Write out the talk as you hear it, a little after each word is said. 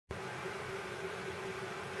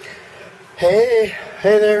Hey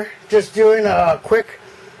there. Just doing a quick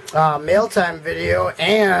mail time video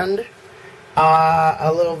and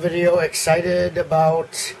a little video excited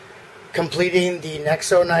about completing the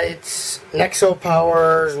Nexo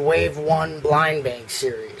Powers Wave 1 Blind Bag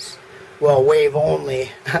series. Well, wave only,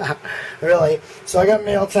 really. So I got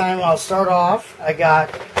mail time. I'll start off. I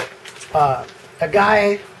got a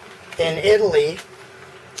guy in Italy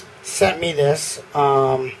sent me this.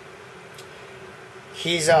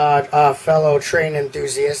 He's a fellow train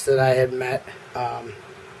enthusiast that I had met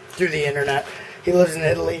through the internet. He lives in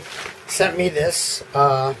Italy. Sent me this.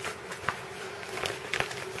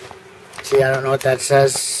 See, I don't know what that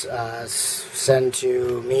says. Send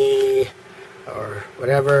to me or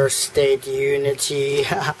whatever. State Unity.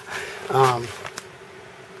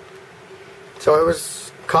 So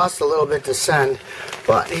it cost a little bit to send,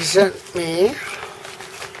 but he sent me.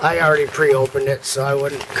 I already pre-opened it, so I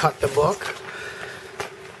wouldn't cut the book.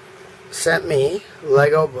 Sent me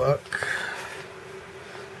Lego book.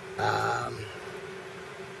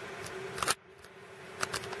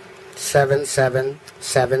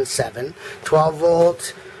 7777 12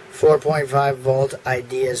 volt 4.5 volt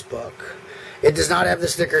ideas book. It does not have the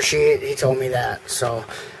sticker sheet. He told me that. So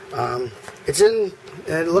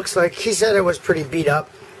it looks like he said it was pretty beat up,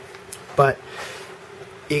 but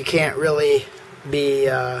you can't really be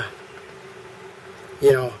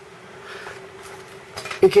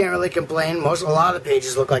you can't really complain. A lot of the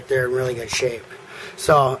pages look like they're in really good shape.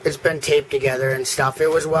 So it's been taped together and stuff.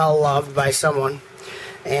 It was well loved by someone,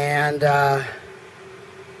 and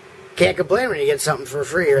can't complain when you get something for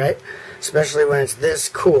free, right? Especially when it's this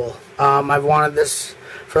cool. I've wanted this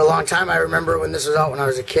for a long time. I remember when this was out when I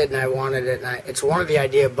was a kid, and I wanted it. And it's one of the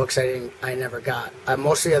idea books I never got.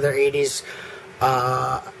 Most of the other 80s,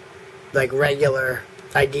 like regular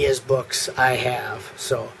ideas books, I have.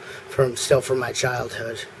 So still from my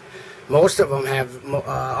childhood. Most of them have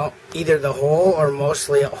either the whole or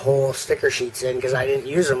mostly whole sticker sheets in, because I didn't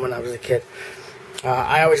use them when I was a kid.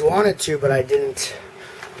 I always wanted to, but I didn't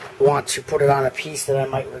want to put it on a piece that I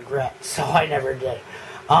might regret, so I never did.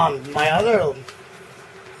 My other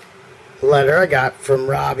letter I got from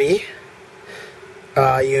Robbie.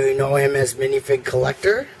 You know him as Minifig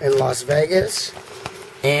Collector in Las Vegas.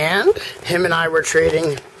 And him and I were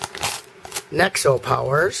trading Nexo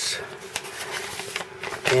Powers.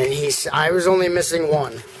 And I was only missing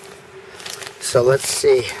one. So let's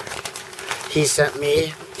see. He sent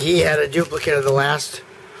me, he had a duplicate of the last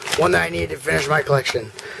one that I needed to finish my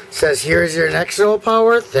collection. Says, here's your Nexo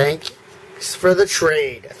Power. Thanks for the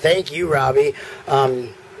trade. Thank you, Robbie.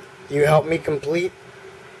 You helped me complete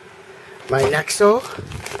my Nexo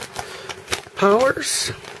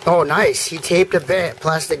Powers. Oh, nice. He taped a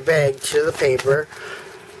plastic bag to the paper,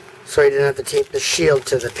 so he didn't have to tape the shield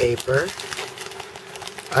to the paper.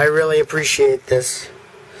 I really appreciate this,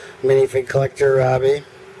 Minifig Collector Robbie.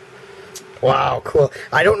 Wow, cool.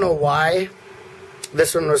 I don't know why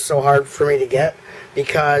this one was so hard for me to get,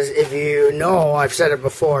 because if you know, I've said it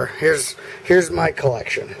before, here's my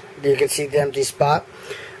collection. You can see the empty spot.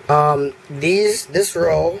 This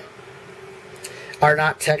row are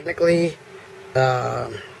not technically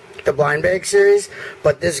the Blind Bag series,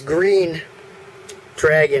 but this green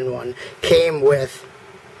dragon one came with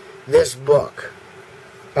this book.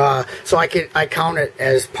 So I count it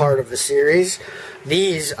as part of the series.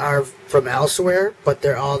 These are from elsewhere, but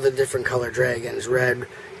they're all the different color dragons. Red,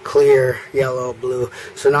 clear, yellow, blue.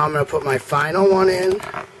 So now I'm going to put my final one in.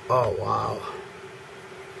 Oh, wow.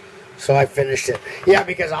 So I finished it. Yeah,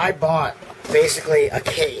 because I bought basically a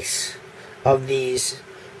case of these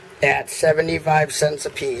at 75 cents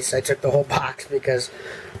a piece. I took the whole box because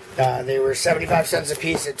they were 75 cents a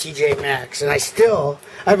piece at TJ Maxx. And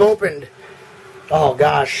I've opened, oh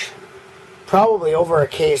gosh, probably over a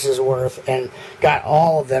case's worth and got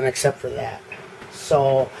all of them except for that.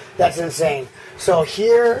 So that's insane. So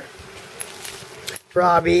here,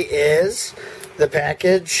 Robbie, is the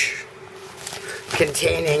package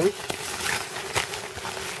containing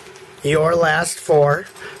your last four.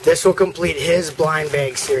 This will complete his Blind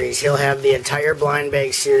Bag series. He'll have the entire Blind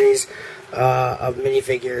Bag series of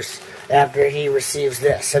minifigures after he receives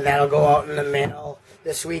this. And that'll go out in the mail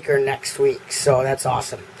this week or next week. So that's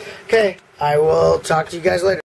awesome. Okay, I will talk to you guys later.